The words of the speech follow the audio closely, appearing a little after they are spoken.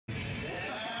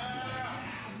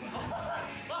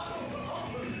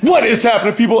What is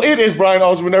happening, people? It is Brian,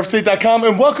 Alsruhe with NEVERsate.com,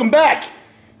 and welcome back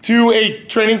to a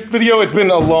training video. It's been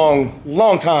a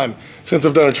long time since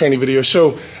I've done a training video,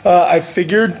 so I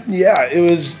figured, yeah, it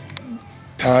was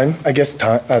time, I guess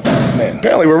time, man,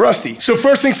 apparently we're rusty. So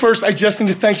first things first, I just need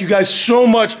to thank you guys so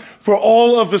much for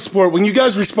all of the support. When you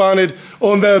guys responded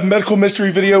on the medical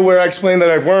mystery video where I explained that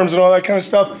I have worms and all that kind of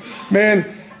stuff,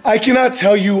 man, I cannot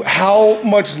tell you how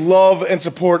much love and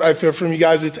support I feel from you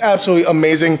guys. It's absolutely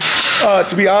amazing.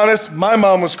 To be honest, my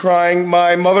mom was crying.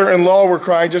 My mother-in-law were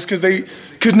crying just because they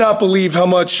could not believe how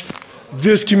much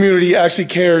this community actually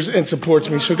cares and supports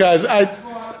me. So guys,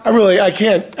 I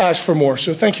can't ask for more.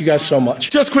 So thank you guys so much.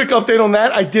 Just quick update on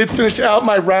that. I did finish out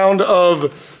my round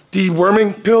of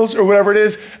deworming pills or whatever it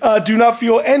is. Do not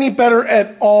feel any better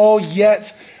at all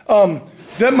yet.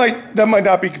 That might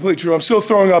not be completely true. I'm still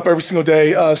throwing up every single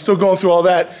day, still going through all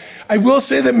that. I will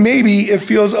say that maybe it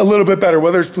feels a little bit better,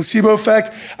 whether it's placebo effect.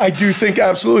 I do think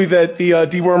absolutely that the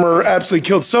dewormer absolutely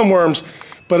killed some worms,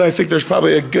 but I think there's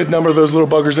probably a good number of those little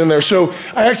buggers in there. So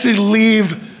I actually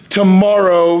leave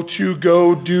tomorrow to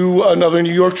go do another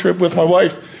New York trip with my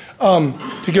wife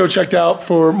to go check out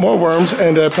for more worms,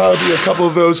 and probably a couple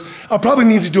of those. I'll probably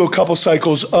need to do a couple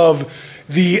cycles of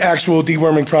the actual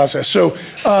deworming process. So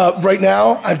right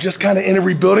now, I'm just kind of in a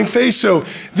rebuilding phase. So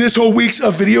this whole week's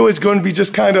of video is going to be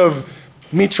just kind of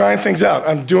me trying things out.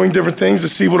 I'm doing different things to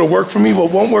see what'll work for me,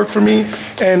 what won't work for me,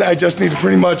 and I just need to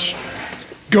pretty much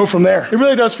go from there. It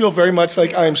really does feel very much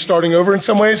like I'm starting over in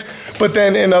some ways, but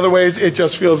then in other ways, it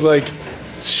just feels like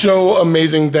so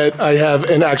amazing that I have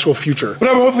an actual future. But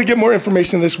I will hopefully get more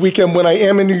information this weekend when I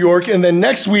am in New York, and then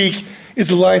next week is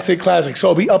the NEVERsate Classic. So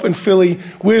I'll be up in Philly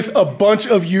with a bunch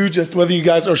of you, just whether you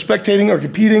guys are spectating or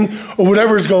competing or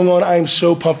whatever is going on. I am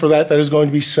so pumped for that. That is going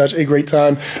to be such a great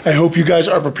time. I hope you guys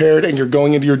are prepared and you're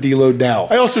going into your deload now.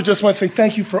 I also just want to say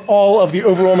thank you for all of the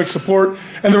overwhelming support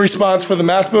and the response for the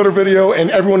Mass Builder video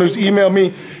and everyone who's emailed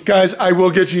me. Guys, I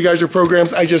will get you guys your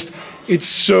programs. It's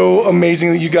so amazing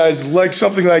that you guys like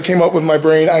something that I came up with in my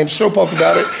brain. I am so pumped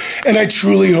about it. And I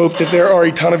truly hope that there are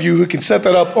a ton of you who can set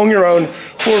that up on your own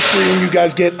for free and you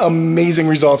guys get amazing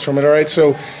results from it, all right?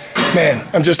 So, man,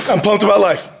 I'm pumped about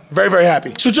life. Very, very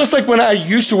happy. So just like when I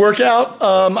used to work out,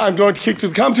 I'm going to kick to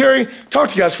the commentary, talk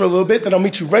to you guys for a little bit, then I'll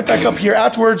meet you right back up here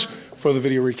afterwards for the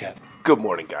video recap. Good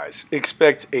morning, guys.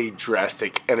 Expect a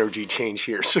drastic energy change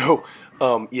here. So,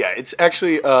 yeah, it's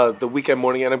actually the weekend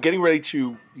morning, and I'm getting ready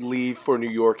to leave for New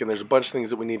York, and there's a bunch of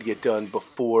things that we need to get done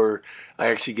before I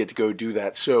actually get to go do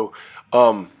that. So,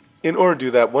 in order to do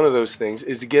that, one of those things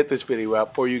is to get this video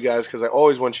out for you guys, because I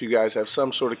always want you guys to have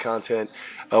some sort of content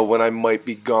when I might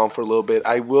be gone for a little bit.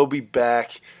 I will be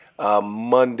back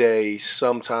Monday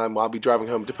sometime. I'll be driving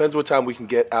home. Depends what time we can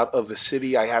get out of the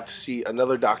city. I have to see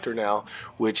another doctor now,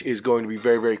 which is going to be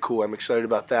very, very cool. I'm excited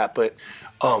about that, but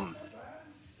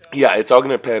yeah, it's all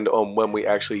going to depend on when we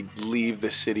actually leave the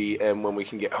city and when we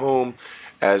can get home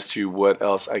as to what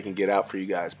else I can get out for you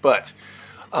guys. But,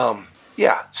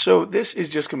 yeah, so this is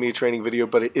just going to be a training video,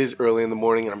 but it is early in the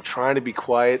morning, and I'm trying to be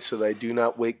quiet so that I do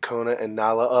not wake Kona and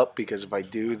Nala up, because if I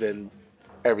do, then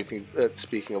everything's,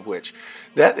 speaking of which,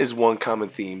 that is one common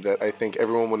theme that I think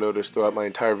everyone will notice throughout my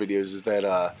entire videos, is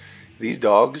that these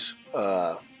dogs,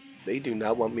 they do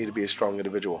not want me to be a strong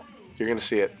individual. You're going to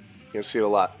see it. You're going to see it a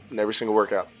lot in every single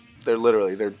workout.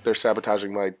 They're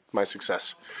sabotaging my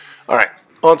success. All right,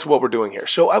 on to what we're doing here.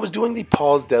 So I was doing the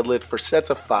pause deadlift for sets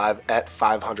of 5 at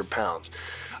 500 pounds.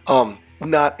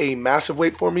 Not a massive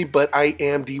weight for me, but I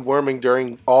am deworming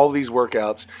during all these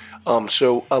workouts.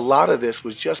 So a lot of this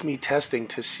was just me testing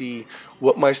to see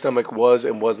what my stomach was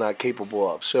and was not capable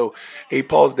of. So a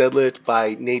pause deadlift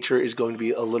by nature is going to be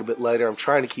a little bit lighter. I'm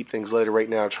trying to keep things lighter right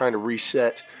now. I'm trying to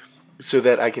reset so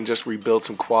that I can just rebuild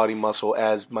some quality muscle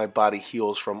as my body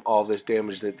heals from all this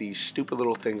damage that these stupid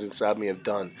little things inside me have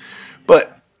done.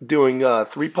 But doing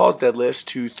 3 pause deadlifts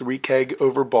to 3 keg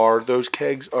over bar. Those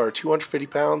kegs are 250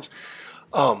 pounds.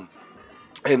 And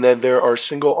then there are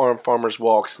single arm farmer's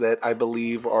walks that I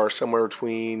believe are somewhere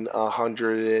between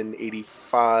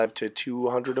 185 to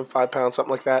 205 pounds,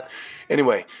 something like that.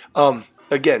 Anyway,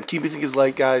 again, keeping things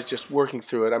light, guys, just working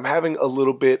through it. I'm having a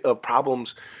little bit of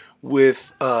problems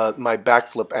with my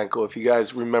backflip ankle. If you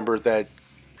guys remember that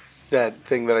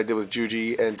thing that I did with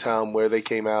Juji and Tom, where they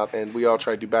came out and we all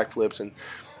tried to do backflips, and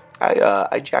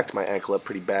I jacked my ankle up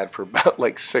pretty bad for about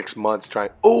like 6 months trying.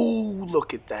 Oh,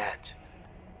 look at that.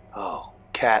 Oh,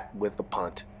 cat with the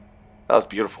punt. That was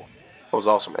beautiful. That was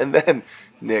awesome. And then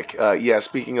Nick, yeah,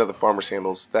 speaking of the farmer's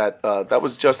handles, that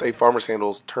was just a farmer's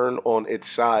handles turn on its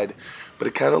side, but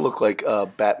it kind of looked like a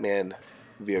Batman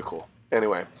vehicle.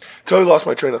 Anyway, totally lost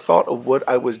my train of thought of what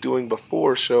I was doing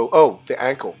before. So, oh, the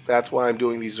ankle. That's why I'm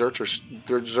doing these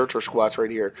Zercher squats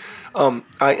right here.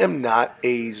 I am not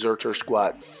a Zercher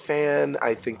squat fan.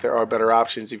 I think there are better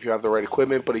options if you have the right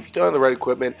equipment. But if you don't have the right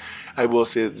equipment, I will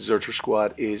say that the Zercher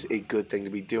squat is a good thing to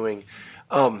be doing.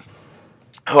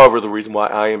 However, the reason why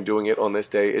I am doing it on this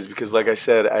day is because, like I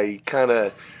said, I kind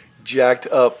of jacked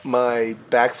up my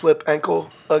backflip ankle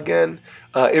again.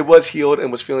 It was healed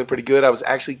and was feeling pretty good. I was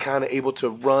actually kind of able to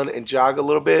run and jog a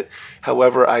little bit.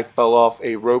 However, I fell off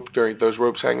a rope during those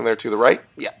ropes hanging there to the right.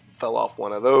 Yeah, fell off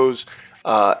one of those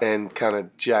and kind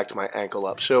of jacked my ankle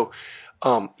up. So,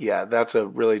 yeah, that's a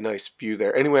really nice view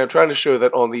there. Anyway, I'm trying to show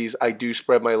that on these, I do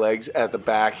spread my legs at the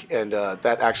back, and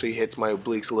that actually hits my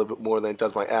obliques a little bit more than it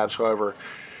does my abs. However,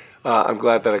 I'm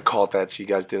glad that I called that so you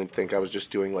guys didn't think I was just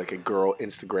doing like a girl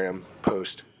Instagram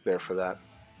post there for that.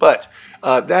 But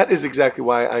that is exactly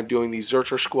why I'm doing these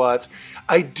Zercher squats.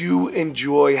 I do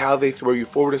enjoy how they throw you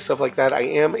forward and stuff like that. I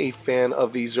am a fan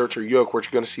of the Zercher yoke, which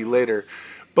you're going to see later.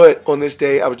 But on this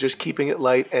day, I was just keeping it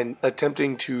light and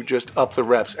attempting to just up the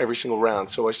reps every single round.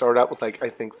 So I started out with like, I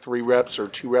think 3 reps or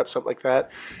 2 reps, something like that.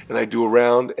 And I do a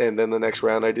round, and then the next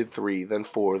round I did 3, then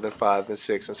 4, then 5, then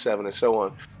 6, and 7, and so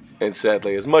on. And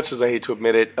sadly, as much as I hate to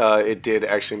admit it, it did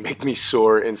actually make me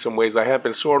sore in some ways. I have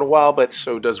been sore in a while, but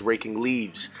so does raking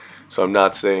leaves. So I'm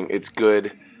not saying it's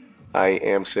good. I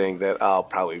am saying that I'll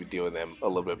probably be doing them a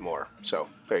little bit more. So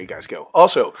there you guys go.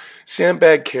 Also,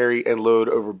 sandbag carry and load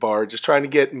over bar. Just trying to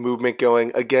get movement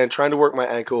going. Again, trying to work my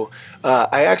ankle.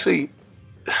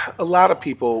 A lot of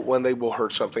people, when they will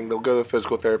hurt something, they'll go to the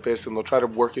physical therapist and they'll try to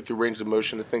work it through range of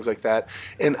motion and things like that.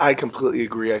 And I completely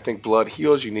agree. I think blood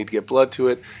heals. You need to get blood to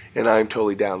it. And I'm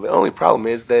totally down. The only problem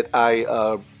is that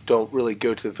I don't really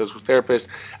go to the physical therapist.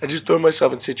 I just throw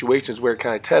myself in situations where it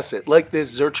kind of tests it. Like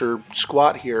this Zercher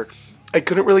squat here. I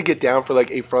couldn't really get down for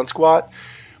like a front squat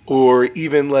or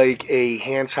even like a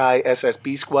hands high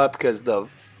SSB squat because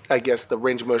I guess the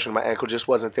range of motion of my ankle just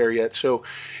wasn't there yet. So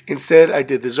instead I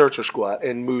did the Zercher squat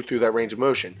and moved through that range of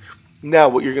motion. Now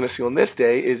what you're going to see on this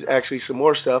day is actually some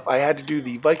more stuff. I had to do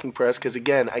the Viking press because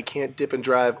again I can't dip and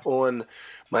drive on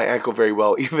my ankle very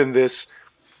well. Even this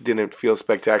didn't feel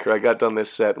spectacular. I got done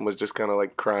this set and was just kind of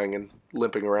like crying and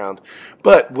limping around.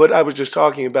 But what I was just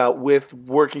talking about with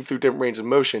working through different ranges of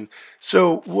motion.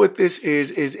 So what this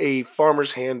is a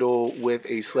farmer's handle with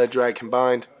a sled drag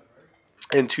combined.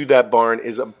 And to that barn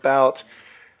is about,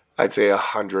 I'd say,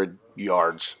 100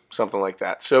 yards, something like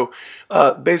that. So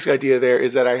basic idea there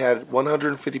is that I had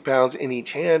 150 pounds in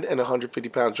each hand and 150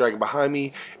 pounds dragging behind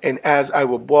me. And as I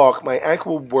would walk, my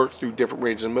ankle would work through different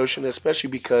ranges of motion, especially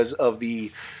because of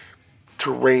the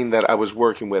terrain that I was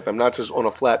working with. I'm not just on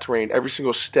a flat terrain. Every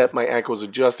single step my ankle is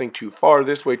adjusting too far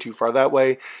this way, too far that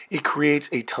way. It creates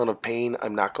a ton of pain.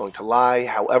 I'm not going to lie.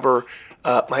 However,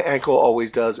 my ankle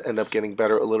always does end up getting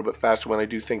better a little bit faster when I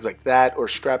do things like that or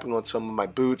strapping on some of my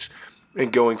boots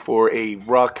and going for a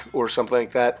ruck or something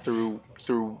like that through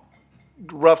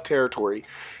rough territory.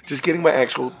 Just getting my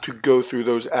ankle to go through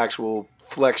those actual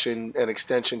flexion and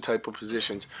extension type of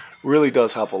positions really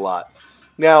does help a lot.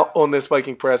 Now, on this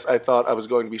Viking press, I thought I was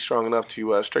going to be strong enough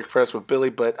to strict press with Billy,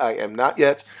 but I am not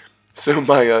yet. So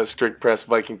my strict press,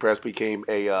 Viking press, became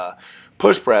a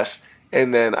push press,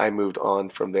 and then I moved on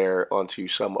from there onto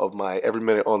some of my every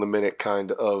minute on the minute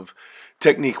kind of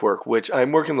technique work, which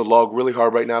I'm working the log really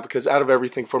hard right now because out of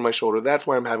everything for my shoulder, that's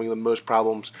where I'm having the most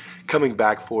problems coming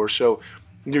back for. So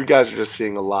you guys are just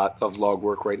seeing a lot of log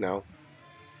work right now.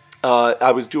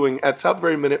 I was doing, at top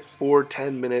very minute, for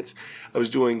 10 minutes, I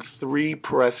was doing 3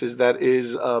 presses. That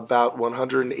is about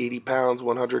 180 pounds,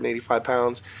 185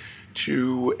 pounds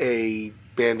to a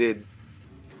banded,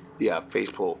 face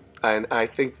pull. And I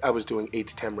think I was doing 8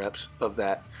 to 10 reps of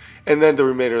that. And then the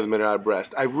remainder of the minute I would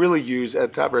rest. I really use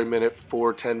at top very minute,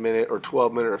 4, 10 minute, or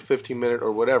 12 minute, or 15 minute,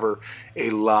 or whatever, a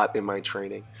lot in my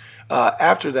training.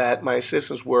 After that, my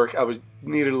assistance work, I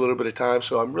needed a little bit of time,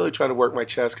 so I'm really trying to work my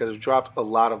chest because I've dropped a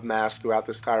lot of mass throughout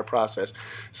this entire process.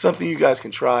 Something you guys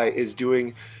can try is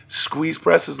doing squeeze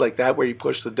presses like that where you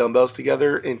push the dumbbells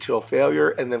together until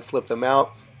failure and then flip them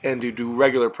out and do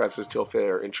regular presses till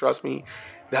failure. And trust me,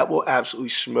 that will absolutely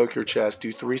smoke your chest.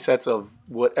 Do 3 sets of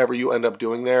whatever you end up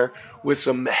doing there with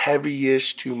some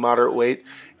heavy-ish to moderate weight,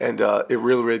 and it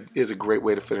really is a great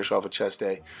way to finish off a chest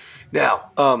day.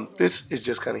 Now, this is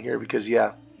just kind of here because,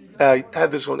 yeah, I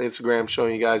had this on Instagram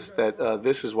showing you guys that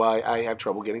this is why I have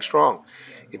trouble getting strong.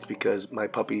 It's because my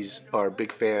puppies are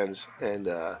big fans, and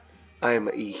I am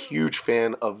a huge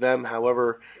fan of them.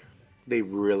 However, they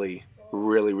really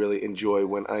enjoy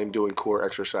when I'm doing core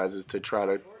exercises to try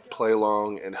to play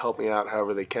along and help me out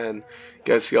however they can. You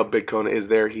guys see how big Kona is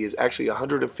there. He is actually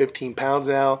 115 pounds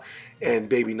now. And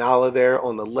baby Nala there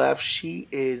on the left, she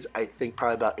is, I think,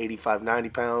 probably about 85, 90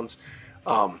 pounds.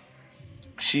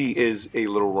 She is a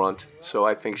little runt, so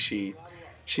I think she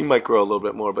might grow a little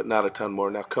bit more, but not a ton more.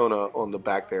 Now Kona on the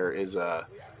back there is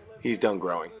he's done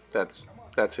growing. That's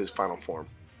his final form.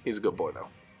 He's a good boy though.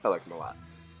 I like him a lot.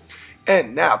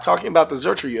 And now talking about the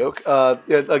Zercher yoke,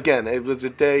 again, it was a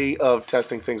day of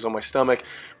testing things on my stomach.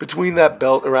 Between that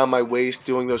belt around my waist,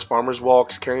 doing those farmer's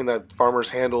walks, carrying that farmer's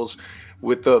handles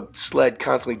with the sled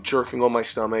constantly jerking on my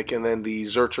stomach, and then the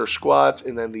Zercher squats,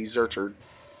 and then the Zercher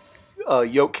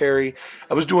yoke carry.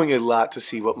 I was doing a lot to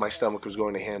see what my stomach was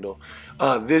going to handle.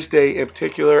 This day in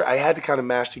particular, I had to kind of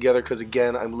mash together because,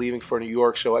 again, I'm leaving for New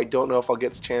York, so I don't know if I'll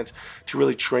get the chance to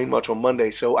really train much on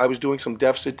Monday. So I was doing some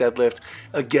deficit deadlift.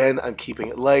 Again, I'm keeping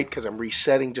it light because I'm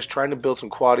resetting, just trying to build some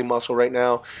quad muscle right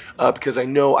now because I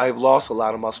know I've lost a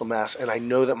lot of muscle mass, and I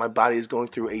know that my body is going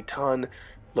through a ton.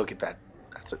 Look at that.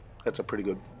 That's a pretty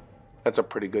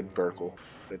good vertical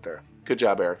right there. Good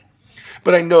job, Eric.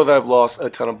 But I know that I've lost a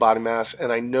ton of body mass,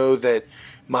 and I know that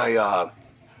my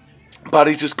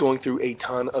body's just going through a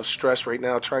ton of stress right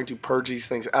now, trying to purge these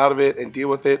things out of it and deal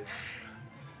with it.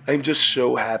 I'm just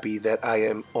so happy that I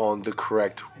am on the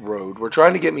correct road. We're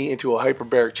trying to get me into a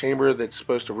hyperbaric chamber that's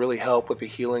supposed to really help with the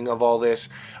healing of all this.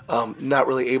 Not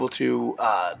really able to.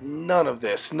 None of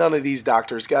these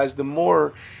doctors, guys, the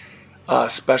more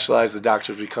specialized the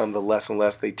doctors become, the less and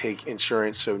less they take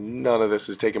insurance, so none of this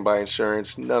is taken by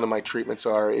insurance. None of my treatments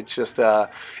are. It's just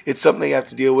it's something you have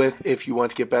to deal with if you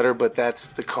want to get better, but that's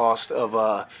the cost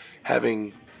of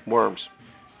having worms,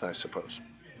 I suppose.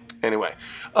 Anyway,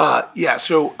 yeah,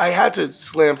 so I had to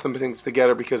slam some things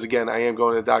together because, again, I am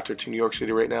going to the doctor to New York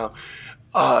City right now.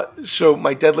 So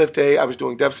my deadlift day, I was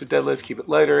doing deficit deadlifts, keep it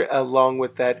lighter, along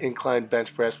with that incline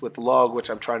bench press with the log, which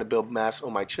I'm trying to build mass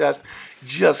on my chest.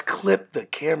 Just clipped the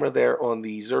camera there on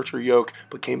the Zercher yoke,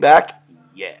 but came back,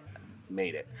 yeah,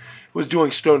 made it. Was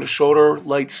doing stone to shoulder,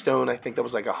 light stone, I think that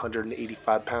was like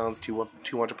 185 pounds,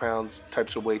 200 pounds,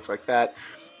 types of weights like that.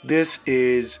 This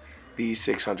is the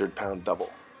 600-pound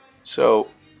double. So,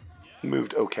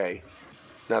 moved okay,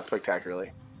 not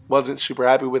spectacularly. Wasn't super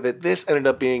happy with it. This ended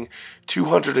up being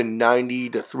 290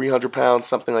 to 300 pounds,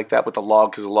 something like that with the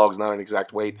log, because the log's not an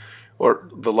exact weight, or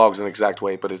the log's an exact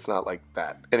weight, but it's not like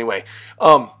that. Anyway,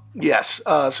 yes,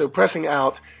 so pressing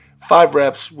out 5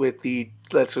 reps with the,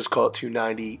 let's just call it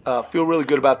 290. Feel really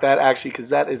good about that, actually, because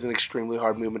that is an extremely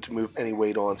hard movement to move any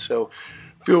weight on. So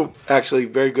feel actually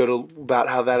very good about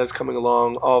how that is coming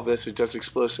along. All of this is just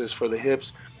explosives for the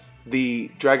hips. The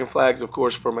dragon flags, of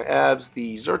course, for my abs.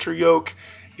 The Zercher yoke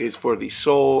is for the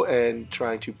soul and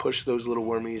trying to push those little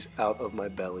wormies out of my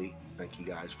belly. Thank you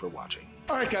guys for watching.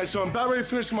 Alright guys, so I'm about ready to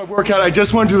finish my workout. I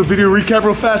just want to do the video recap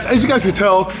real fast. As you guys can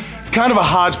tell, it's kind of a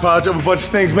hodgepodge of a bunch of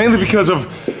things, mainly because of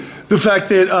the fact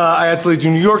that I had to leave to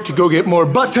New York to go get more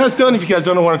butt tests done. If you guys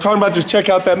don't know what I'm talking about, just check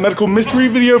out that medical mystery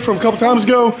video from a couple times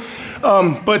ago.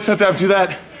 But since I have to do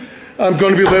that, I'm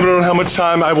going to be limited on how much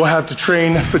time I will have to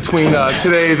train between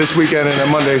today, this weekend, and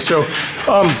then Monday. So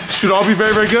should all be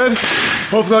very, very good.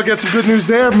 Hopefully I'll get some good news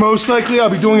there. Most likely I'll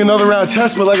be doing another round of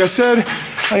tests, but like I said,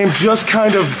 I am just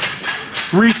kind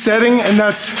of resetting, and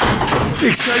that's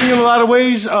exciting in a lot of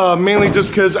ways, mainly just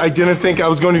because I didn't think I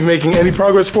was going to be making any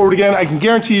progress forward again. I can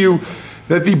guarantee you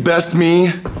that the best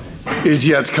me is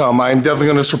yet to come. I'm definitely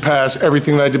going to surpass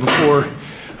everything that I did before.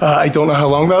 I don't know how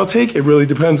long that'll take. It really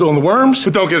depends on the worms,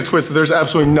 but don't get it twisted. There's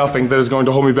absolutely nothing that is going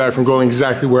to hold me back from going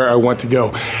exactly where I want to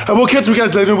go. I will catch you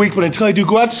guys later in the week, but until I do,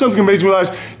 go out to something amazing in your lives.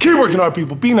 Keep working hard,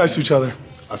 people. Be nice to each other.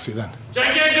 I'll see you then.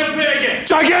 Gigantopithecus!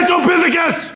 Gigantopithecus!